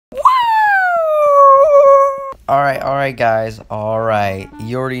Alright guys, alright,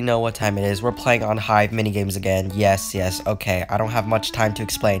 you already know what time it is. We're playing on Hive minigames again. Yes, okay, I don't have much time to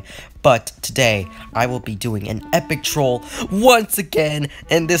explain, but today I will be doing an epic troll once again,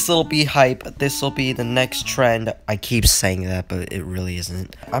 and this will be hype. This will be the next trend. I keep saying that, but it really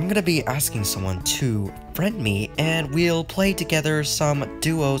isn't. I'm gonna be asking someone to friend me, and we'll play together some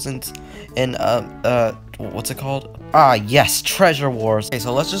duos and what's it called? Ah, yes, Treasure Wars. Okay,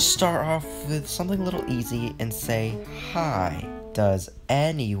 so let's just start off with something a little easy and say, hi, does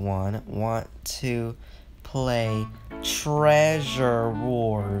anyone want to play Treasure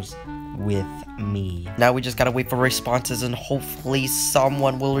Wars with me? Now we just gotta wait for responses and hopefully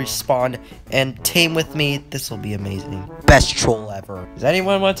someone will respond and team with me. This will be amazing. Best troll ever. Does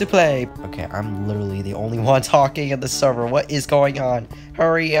anyone want to play? Okay, I'm literally the only one talking in the server. What is going on?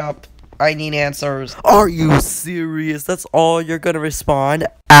 Hurry up. I need answers. Are you serious? That's all you're gonna respond?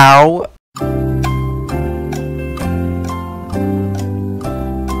 Ow.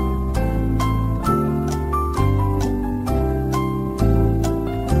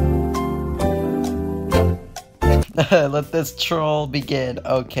 Let this troll begin.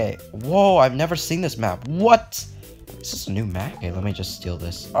 Okay. Whoa, I've never seen this map. What? Is this a new map? Okay, let me just steal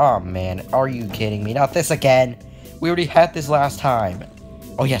this. Oh, man. Are you kidding me? Not this again. We already had this last time.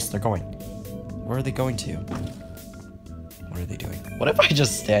 Oh, yes, they're going. Where are they going to? What are they doing? What if I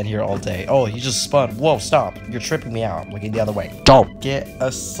just stand here all day? Oh, he just spun. Whoa, stop. You're tripping me out. I'm looking the other way. Don't. Get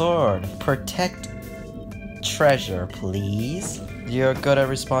a sword. Protect treasure, please. You're good at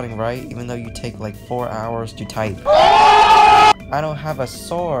responding, right? Even though you take like 4 hours to type. I don't have a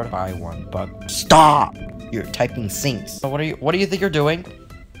sword. Buy one, but stop. Your typing sinks. So what do you think you're doing?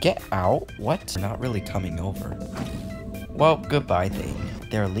 Get out. What? They're not really coming over. Well, goodbye thing.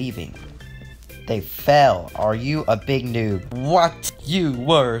 They're leaving. They fell. Are you a big noob? What? You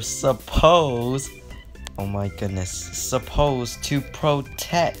were supposed... Oh my goodness. Supposed to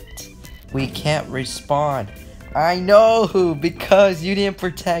protect. We can't respond. I know who, because you didn't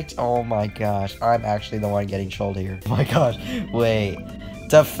protect. Oh my gosh. I'm actually the one getting trolled here. Oh my gosh. Wait.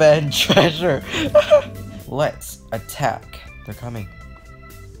 Defend treasure. Let's attack. They're coming.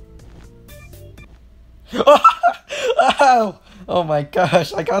 Oh! Oh my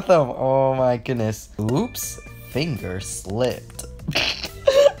gosh, I got them. Oh my goodness. Oops, finger slipped.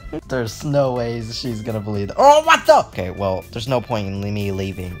 There's no ways she's gonna believe that. Oh, what the? Okay, well, there's no point in me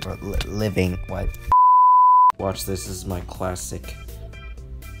leaving or living. What? Watch this. This is my classic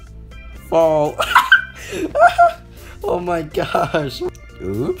fall. Oh my gosh.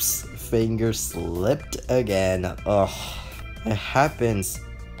 Oops, finger slipped again. Ugh, it happens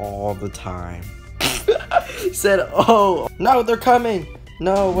all the time. Said, oh no, they're coming.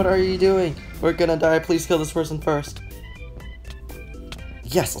 No, what are you doing? We're gonna die. Please kill this person first.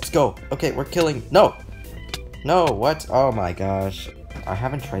 Yes, let's go. Okay, we're killing. No, what? Oh my gosh, I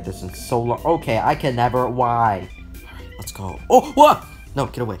haven't tried this in so long. Okay, I can never. Why? All right, let's go. Oh, what? No,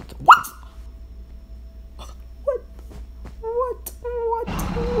 get away. What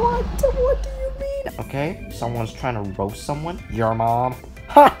do you mean? Okay, someone's trying to roast someone. Your mom.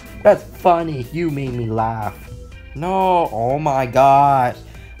 Ha! That's funny. You made me laugh. No. Oh my gosh.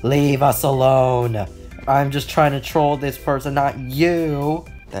 Leave us alone. I'm just trying to troll this person, not you.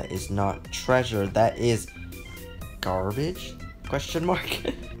 That is not treasure. That is garbage? Question mark.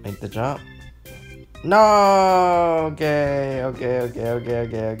 Make the jump. No. Okay.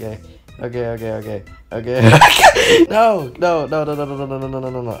 No.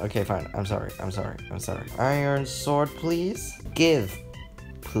 Okay, fine. I'm sorry. Iron sword, please. Give.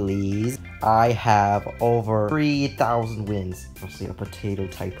 Please. I have over 3,000 wins. Mostly a potato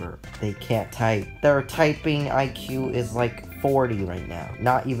typer. They can't type. Their typing IQ is like 40 right now.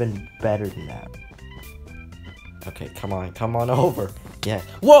 Not even better than that. Okay, come on over. Yeah.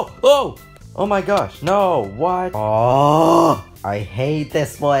 Whoa! Oh! Oh my gosh. No. What? Oh! I hate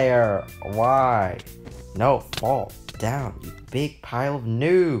this player. Why? No, fall down, you big pile of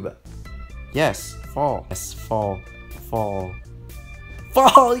noob. Yes, fall. Yes, fall.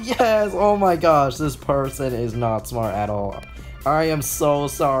 Fall, yes! Oh my gosh, this person is not smart at all. I am so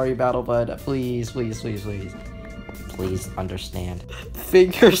sorry, BattleBud. Please understand.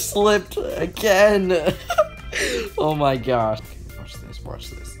 Finger slipped again. Oh my gosh. Okay, watch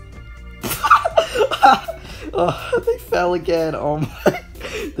this. Oh, they fell again. Oh my.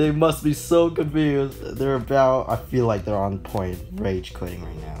 They must be so confused. I feel like they're on point rage quitting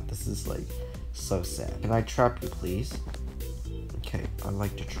right now. This is like so sad. Can I trap you, please? Okay, I'd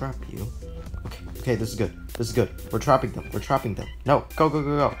like to trap you. Okay, this is good. We're trapping them. No, go.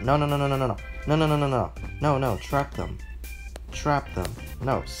 No, trap them.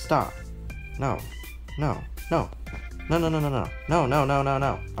 No, stop. No. No. No, no, no, no, no. No, no, no, no,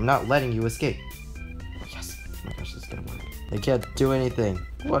 no. I'm not letting you escape. Yes. Oh my gosh, this is gonna work. They can't do anything.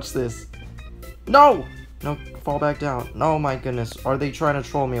 Watch this. No! No, fall back down. Oh my goodness. Are they trying to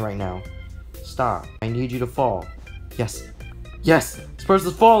troll me right now? Stop. I need you to fall. Yes. Yes! This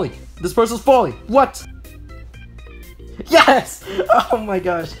person's falling! This person's falling! What? Yes! Oh my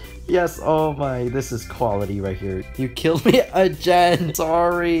gosh. Yes, oh my, this is quality right here. You killed me again.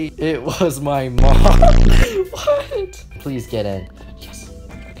 Sorry. It was my mom. What? Please get in. Yes.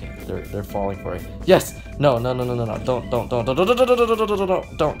 Okay, they're falling for it. Yes! No, no, no, no, no, no.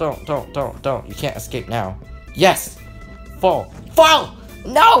 Don't. You can't escape now. Yes! Fall! Fall!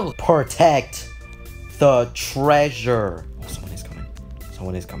 No! Protect the treasure. Oh, someone is coming.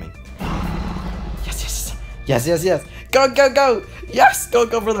 Someone is coming. Yes, yes. Yes, yes, yes. Go, go, go! Yes! Go,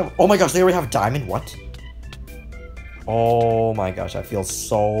 go for them! Oh my gosh, they already have a diamond? What? Oh my gosh, I feel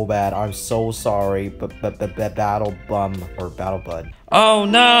so bad. I'm so sorry. Battle bum or battle bud. Oh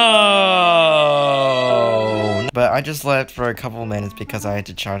no! But I just left for a couple minutes because I had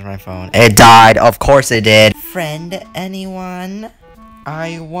to charge my phone. It died. Of course it did. Friend, anyone?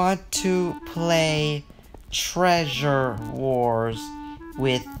 I want to play Treasure Wars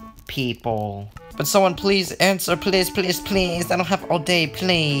with people. But someone please answer, please, please, please. I don't have all day,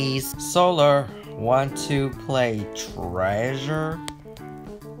 please. Solar, want to play Treasure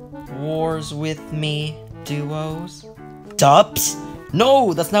Wars with me? Duos? Dubs?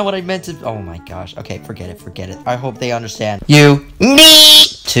 No, that's not what I meant to. Oh my gosh. Okay, forget it, forget it. I hope they understand. You need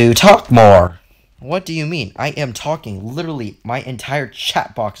to talk more. What do you mean? I am talking. Literally, my entire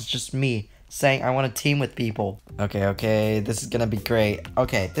chat box is just me saying I want to team with people. Okay, okay, this is gonna be great.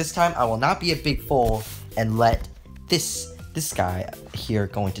 Okay, this time I will not be a big fool and let this guy here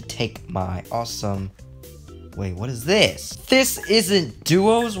going to take my awesome... Wait, what is this? This isn't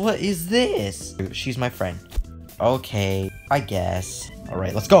duos? What is this? She's my friend. Okay, I guess.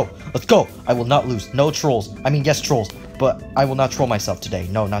 Alright, let's go. Let's go. I will not lose. No trolls. I mean, yes, trolls. But I will not troll myself today.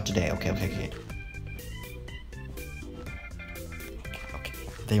 No, not today. Okay, okay, okay. Okay,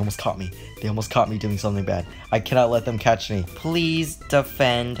 they almost caught me. They almost caught me doing something bad. I cannot let them catch me. Please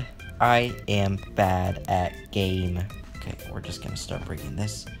defend. I am bad at game. Okay, we're just gonna start breaking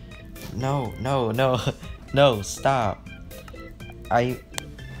this. No, no, no. No, stop. I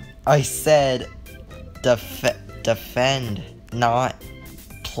said defend, not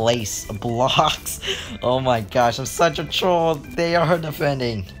place blocks. Oh my gosh, I'm such a troll. They are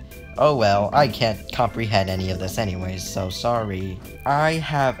defending. Oh well, I can't comprehend any of this anyways, so sorry. I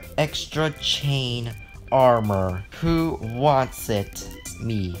have extra chain armor. Who wants it?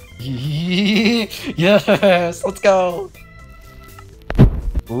 Me. Yes, let's go.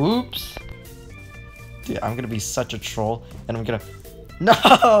 Oops. Dude, I'm gonna be such a troll, and I'm gonna...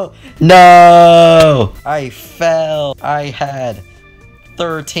 No! No! I fell. I had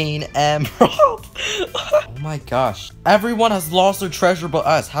 13 emeralds. Oh my gosh. Everyone has lost their treasure but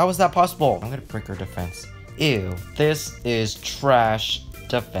us. How is that possible? I'm gonna break her defense. Ew. This is trash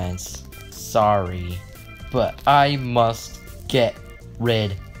defense. Sorry. But I must get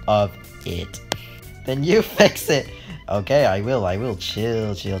rid of it. Then you fix it. Okay, I will.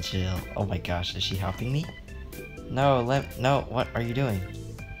 Chill, chill, chill. Oh my gosh, is she helping me? No, no, what are you doing?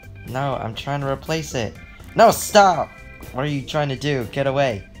 No, I'm trying to replace it. No, stop! What are you trying to do? Get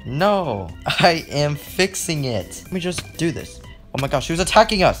away. No, I am fixing it. Let me just do this. Oh my gosh, who's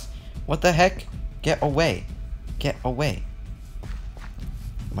attacking us? What the heck? Get away. Get away.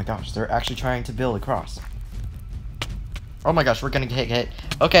 Oh my gosh, they're actually trying to build a cross. Oh my gosh, we're gonna get hit.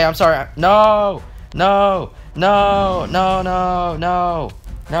 Okay, I'm sorry. No! No! No! No, no, no!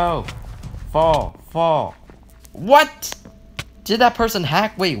 No! Fall, fall. What? Did that person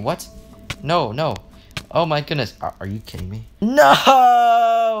hack? Wait, what? No, no. Oh my goodness. Are you kidding me?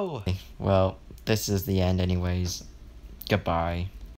 No! Well, this is the end anyways. Goodbye.